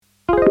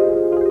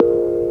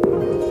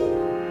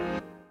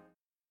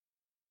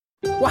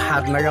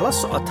waxaad nagala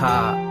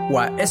socotaa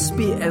waa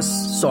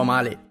SBS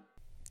Soomaali.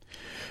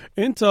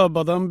 inta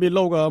badan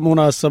bilowga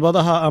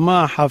munaasabadaha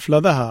ama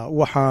xafladaha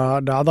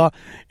waxaa dhacda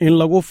in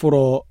lagu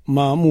furo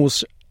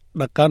maamuus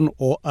dhaqan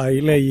oo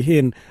ay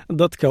leeyihiin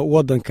dadka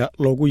wadanka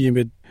loogu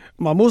yimid.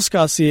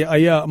 maamuuskaasi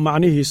ayaa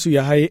macnihiisu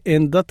yahay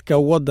in dadka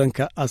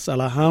wadanka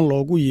asal ahaan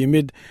loogu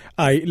yimid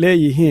ay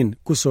leeyihiin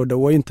ku soo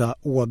dhoweynta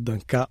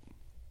wadanka.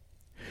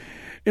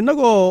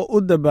 innagoo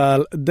u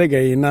dabaal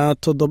degayna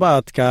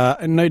toddobaadka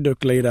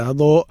naydok la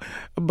yidhaahdo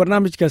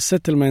barnaamijka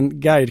settlement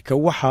guide-ka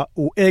waxa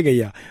uu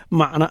eegaya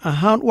macno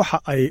ahaan waxa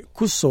ay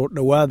ku soo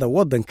dhowaada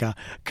waddanka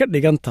ka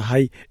dhigan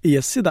tahay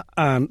iyo sida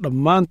aan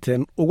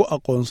dhammaanteen ugu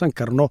aqoonsan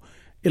karno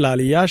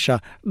ilaaliyaasha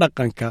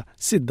dhaqanka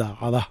si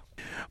daacada.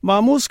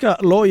 maamuuska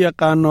loo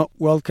yaqaano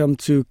welcome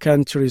to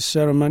country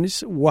ceremonies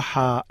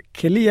waxaa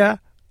keliya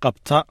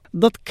qabta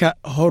dadka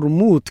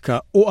hormuudka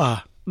u ah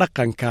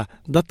dhaqanka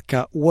dadka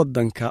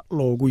wadanka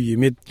loogu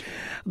yimid.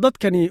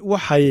 dadkani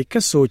waxay ka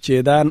soo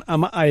jeedaan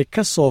ama ay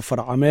ka soo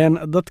farcameen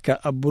dadka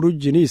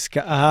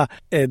aboriginiska ahaa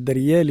ee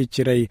daryeeli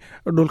jiray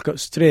dhulka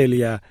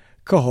Australia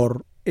ka hor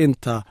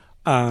inta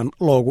aan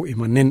loogu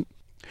imanin.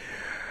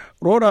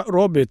 Rhoda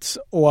Roberts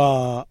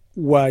waa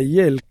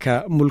waayeelka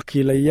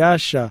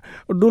mulkiilayaasha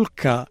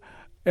dhulka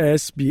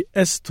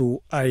SBS-tu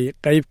ay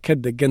qayb ka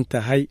degan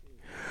tahay.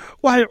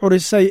 waxay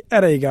curisay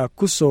ereyga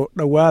ku soo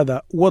dhowaada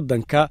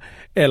waddanka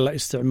ee la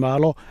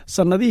isticmaalo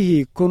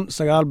sannadihii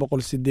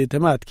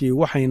 1980-kii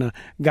waxayna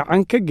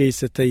gacan ka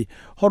geysatay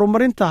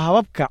horumarinta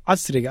hababka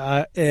casriga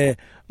ah ee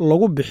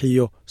lagu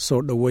bixiyo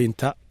soo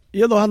dhoweynta.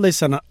 iyadoo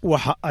hadlaysana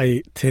waxa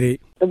ay tiri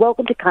The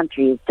welcome to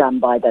country is done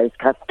by those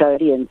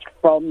custodians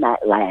from that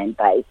land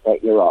base that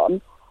you're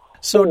on.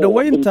 soo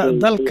dhoweynta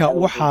dalka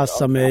waxaa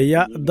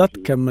sameeya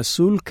dadka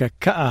mas-uulka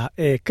ka ah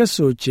ee ka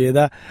soo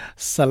jeeda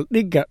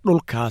saldhigga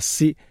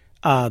dhulkaasi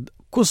aad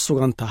ku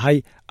sugan tahay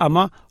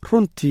ama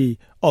runtii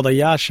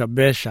odayaasha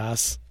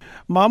beeshaas.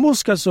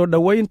 maamuuska soo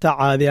dhoweynta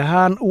caadi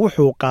ahaan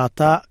wuxuu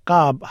qaataa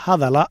qaab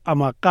hadala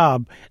ama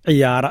qaab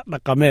ciyaara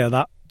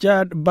dhaqameeda.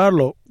 Jad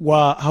Barlow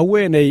waa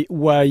haweeney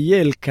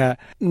waayeelka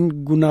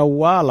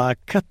Ngunnawala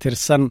ka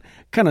tirsan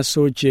kana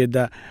soo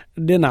jeeda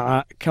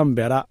dhinaca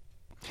Canberra.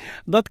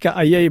 dadka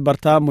ayay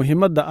bartaa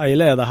muhiimadda ay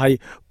leedahay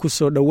ku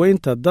soo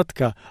dhoweynta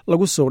dadka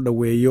lagu soo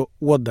dhoweeyo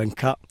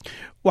waddanka.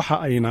 waxa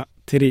ayna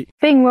tiri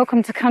Being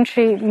welcome to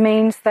country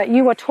means that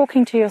you are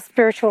talking to your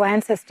spiritual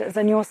ancestors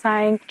and you're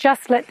saying,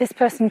 just let this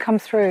person come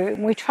through.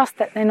 We trust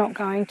that they're not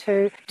going to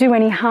do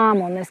any harm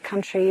on this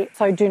country,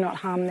 so do not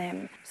harm them.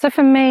 So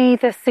for me,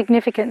 the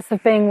significance of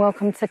being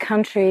welcome to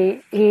country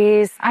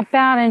is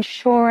about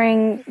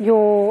ensuring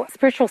your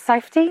spiritual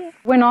safety.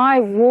 When I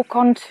walk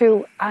onto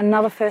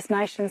another First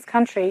Nations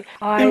country,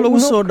 I in lagu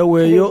look soo to be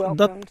dhoweeyo welcomed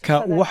dadka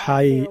so that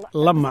waxay I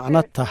feel la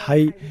macno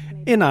tahay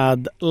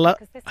inaad la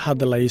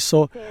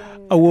hadlayso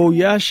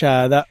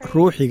awowyaashaada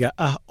ruuxiga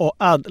ah oo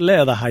aad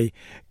leedahay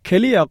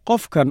keliya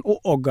qofkan u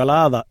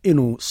oggolaada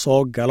inuu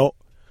soo galo.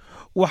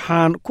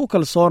 waxaan ku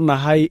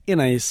kalsoonahay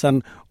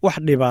inaysan wax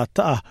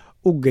dhibaato ah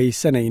u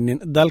geysanaynin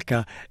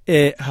dalka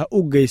ee ha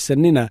u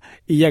geysanina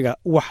iyaga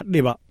wax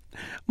dhiba.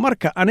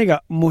 marka aniga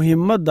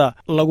muhiimadda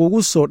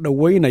lagugu soo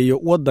dhowaynayo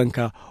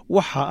waddanka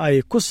waxa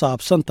ay ku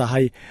saabsan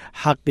tahay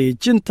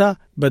xaqiijinta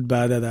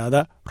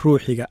badbaadadaada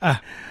ruuxiga ah.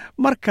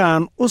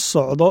 markaan u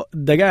socdo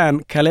degaan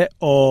kale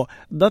oo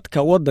dadka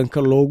waddanka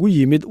loogu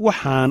yimid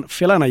waxaan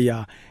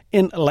filanayaa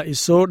in la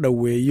isoo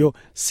dhoweeyo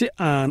si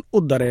aan u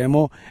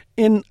dareemo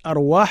in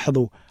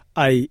arwaaxdu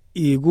ay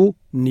iigu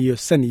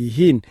niyosan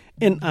yihiin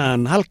in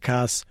aan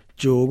halkaas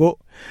joogo.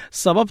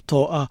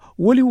 sababtoo ah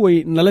weli way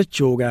nala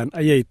joogaan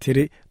ayay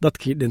tiri.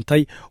 dadkii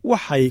dhintay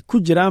waxay ku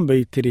jiraan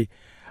bay tiri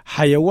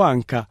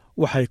xayawaanka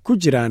waxay ku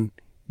jiraan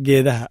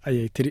geedaha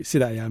ayay tiri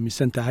sida ay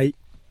aaminsan tahay.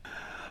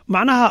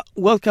 macnaha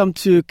welcome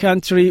to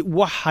country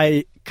waxay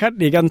ka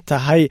dhigan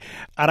tahay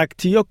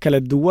aragtiyo kala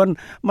duwan.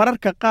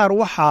 mararka qaar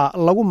waxaa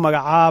lagu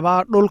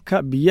magacaabaa dhulka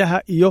biyaha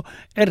iyo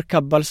cirka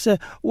balse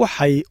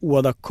waxay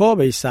wada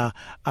koobaysaa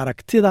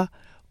aragtida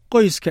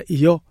qoyska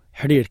iyo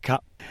xidhiidhka.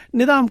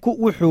 nidaamku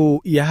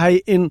wuxuu yahay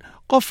in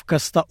qof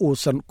kasta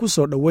uusan ku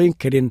soo dhoweyn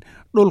karin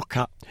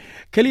dhulka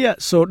keliya.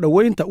 soo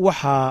dhoweynta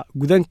waxaa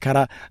gudan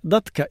kara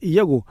dadka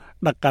iyagu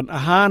dhaqan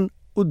ahaan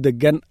u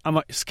degan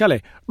ama iska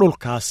leh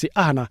dhulkaasi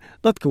ahna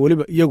dadka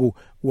weliba iyagu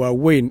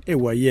waaweyn ee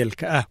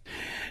waayeelka ah.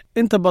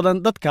 inta badan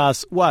dadkaas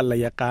waa la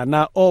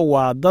yaqaanaa oo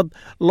waa dad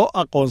loo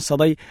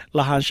aqoonsaday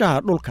lahaanshaha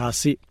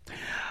dhulkaasi.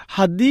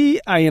 haddii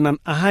aynan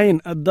ahayn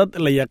dad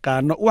la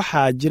yaqaano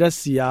waxaa jira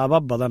siyaabo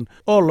badan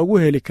oo lagu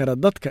heli kara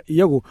dadka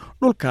iyagu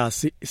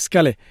dhulkaasi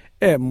iska leh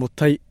ee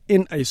mutay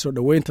in ay soo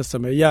dhoweynta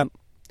sameeyaan.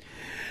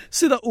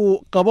 sida uu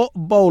qabo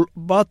Paul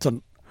Barton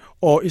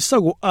oo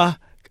isagu ah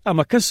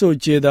ama ka soo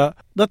jeeda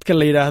dadka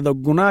la yidhaahdo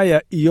Gunaya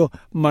iyo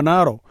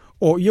Manaro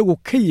oo iyagu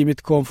ka yimid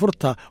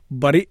koonfurta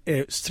bari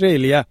ee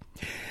Australia.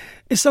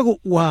 isagu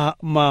waa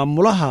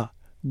maamulaha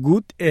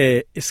guud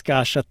ee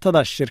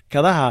iskaashatada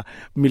shirkadaha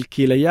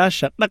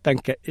milkiilayaasha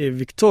dhaqanka ee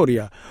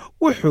Victoria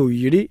wuxuu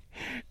yidhi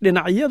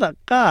dhinacyada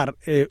qaar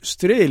ee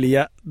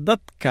Australia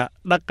dadka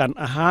dhaqan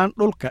ahaan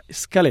dhulka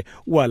iskale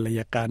waa la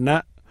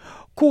yaqaanaa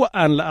kuwa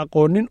aan la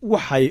aqoonin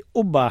waxay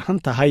u baahan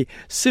tahay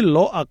si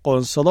loo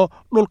aqoonsado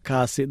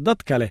dhulkaasi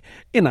dadka leh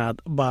inaad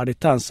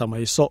baadhitaan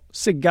samayso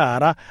si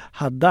gaara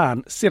haddaan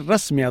si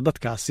rasmi ah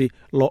dadkaasi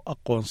loo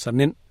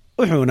aqoonsanin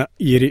wuxuuna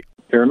yidhi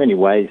There are many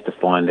ways to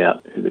find out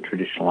who the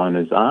traditional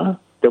owners are.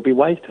 There'll be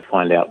ways to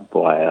find out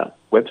via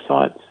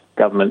websites,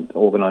 government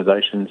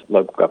organisations,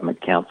 local government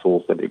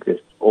councils that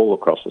exist all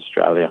across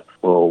Australia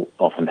will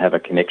often have a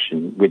connection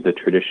with the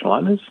traditional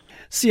owners.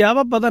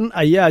 siyaabo badan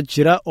ayaa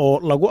jira oo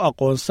lagu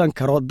aqoonsan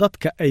karo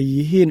dadka ay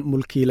yihiin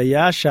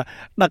mulkiilayaasha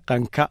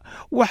dhaqanka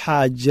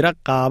waxaa jira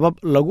qaabab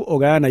lagu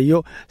ogaanayo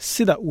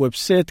sida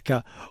website-ka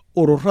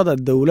ururada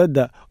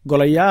dawladda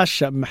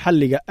golayaasha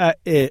maxalliga ah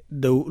ee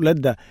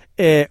dawladda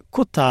ee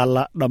ku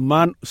taala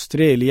dhammaan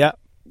Australia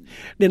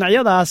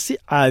dhinacyadaasi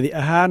caadi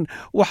ahaan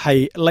waxay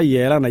la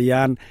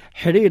yeelanayaan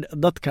xidhiidh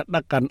dadka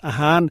dhaqan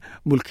ahaan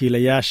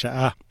mulkiilayaasha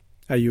ah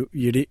ayuu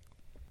yidhi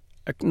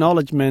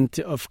acknowledgement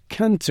of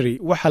country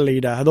waxa la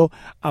yidhaahdo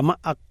ama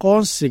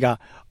aqoonsiga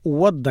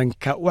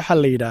wadanka waxa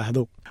la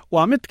yidhaahdo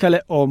waa mid kale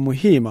oo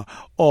muhiima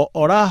oo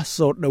odhaah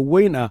soo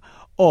dhoweyn ah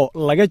oo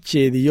laga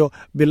jeediyo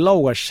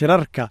bilowga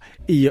shirarka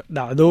iyo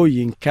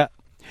dhacdooyinka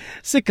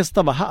si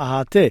kastaba ha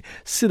ahaatee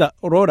sida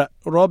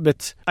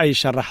Robert ay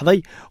sharaxday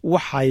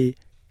waxay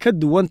ka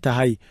duwan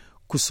tahay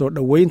ku soo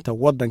dhoweynta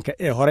wadanka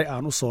ee hore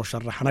aan u soo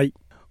sharaxnay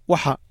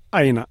waxa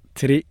ayna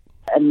tiri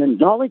An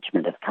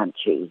acknowledgement of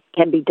country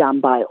can be done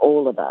by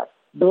all of us,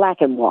 black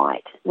and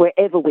white,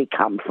 wherever we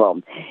come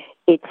from.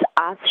 It's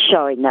us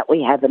showing that we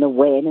have an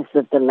awareness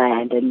of the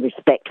land and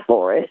respect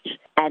for it,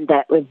 and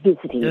that we're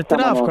visiting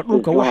someone else's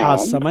dhulka waxaa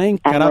samayn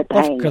kara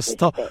qof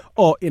kasta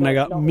oo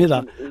inaga mida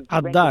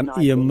caddaan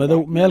iyo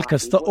madow meel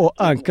kasta oo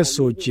aan ka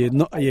soo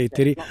jeedno ayay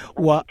tiri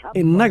waa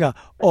innaga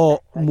oo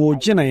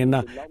muujinayna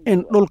in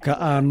dhulka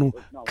aanu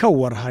ka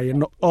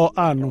warhayno oo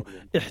aanu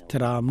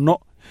ixtiraamno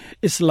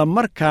isla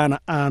markaana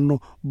aanu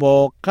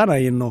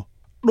booqanayno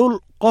dhul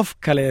qof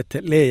kaleeta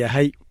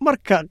leeyahay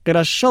marka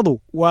qirashadu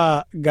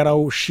waa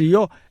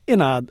garawshiyo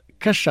inaad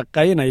ka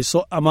shaqaynayso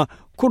ama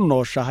ku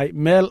nooshahay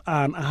meel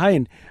aan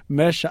ahayn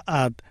meesha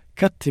aad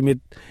ka timid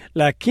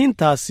laakiin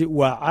taasi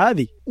waa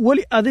caadi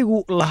weli adigu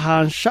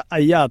lahaansho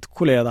ayaad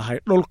ku leedahay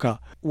dhulka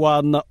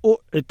waadna u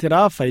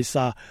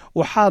ictiraafaysaa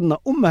waxaadna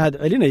u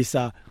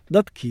mahadcelinaysaa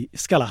dadkii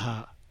iska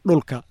lahaa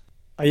dhulka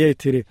ayay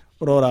tiri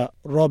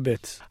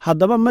Robert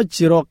haddaba ma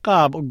jiro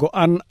qaab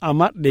go'an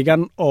ama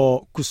dhigan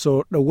oo ku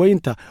soo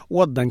dhoweynta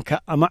wadanka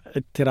ama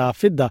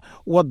ictiraafidda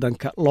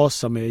wadanka loo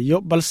sameeyo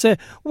balse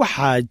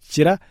waxaa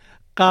jira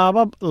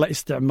qaabab la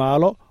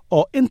isticmaalo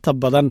oo inta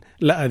badan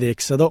la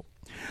adeegsado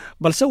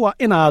balse waa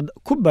inaad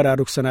ku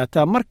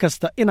baraarugsanaata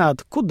markasta inaad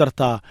ku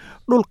dartaa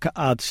dhulka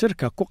aad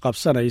shirka ku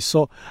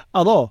qabsanayso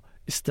adoo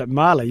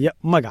isticmaalaya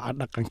magaca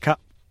dhaqanka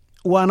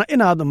waana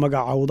inaad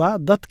magacowdaa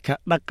dadka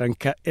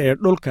dhaqanka ee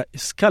dhulka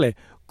iska leh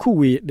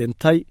kuwii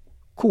dhintay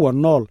kuwa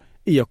nool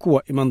iyo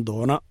kuwa iman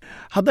doona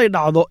hadday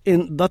dhacdo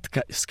in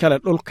dadka iskale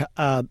dhulka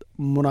aad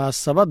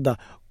munaasabadda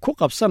ku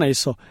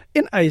qabsanayso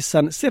in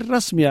aysan si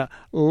rasmiya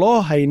loo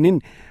haynin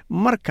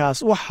markaas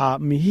waxaa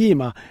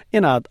muhiim ah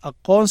inaad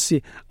aqoonsi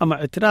ama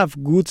ictiraaf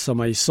guud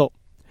samayso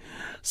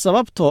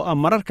sababtoo ah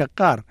mararka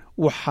qaar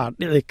waxaa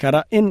dhici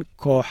kara in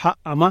kooxa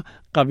ama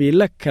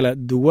qabiilo kala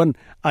duwan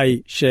ay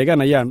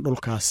sheeganayaan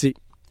dhulkaasi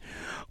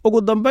ugu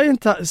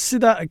dambaynta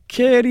sida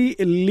Kerry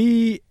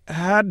Lee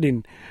Hardin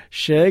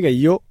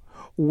sheegayo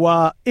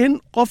waa in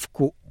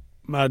qofku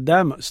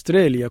maadaama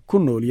Australia ku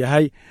nool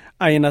yahay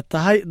ayna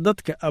tahay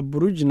dadka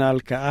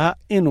Aboriginalka ah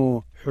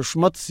inuu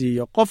xushmad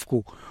siiyo qofku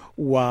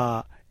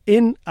waa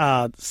in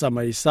aad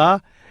samaysaa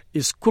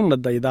iskuna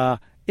daydaa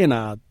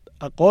inaad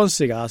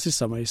aqoonsigaasi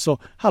samayso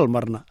hal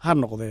marna ha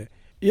noqdee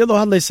iyadoo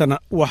hadlaysana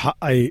waxa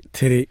ay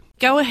tiri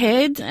Go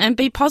ahead and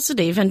be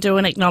positive and do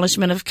an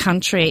acknowledgement of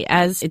country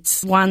as it's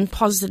one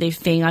positive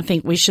thing I think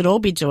we should all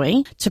be doing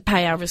to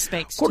pay our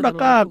respects to the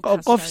local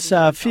qof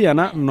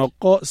saafiyana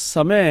noqo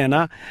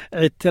sameena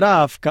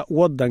ictiraafka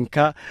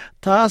wadanka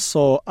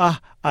taasoo ah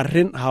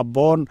arrin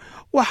habboon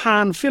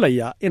waxaan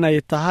filayaa inay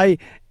tahay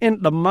in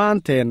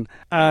dhammaanteen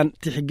aan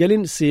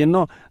tixgelin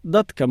siino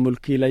dadka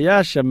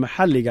mulkiilayaasha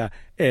maxalliga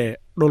ee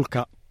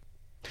dhulka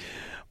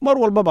mar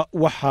walbaba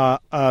waxa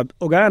aad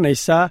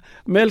ogaanaysaa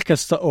meel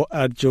kasta oo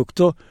aad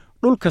joogto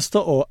dhul kasta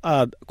oo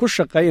aad ku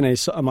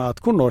shaqaynayso ama aad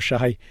ku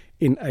nooshahay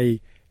in ay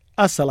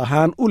asal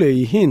ahaan u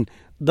leeyihiin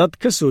dad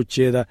ka soo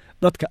jeeda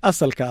dadka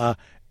asalka ah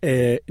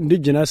ee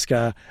Indigenouska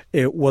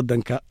ee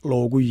wadanka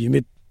loogu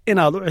yimid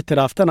inaad u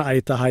ictiraaftana ay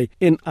tahay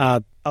in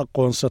aad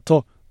aqoonsato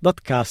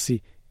dadkaasi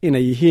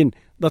inay yihiin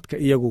dadka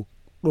iyagu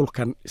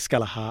dhulkan iska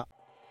lahaa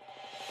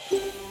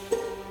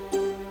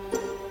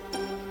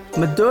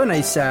ma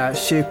doonaysaa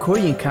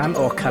sheekooyinkan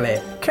oo kale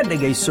ka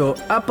dhegayso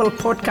Apple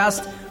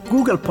Podcast,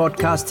 Google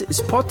Podcast,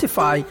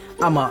 Spotify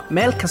ama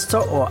meel kasta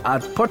oo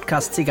aad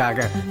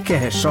podcastigaaga ka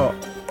hesho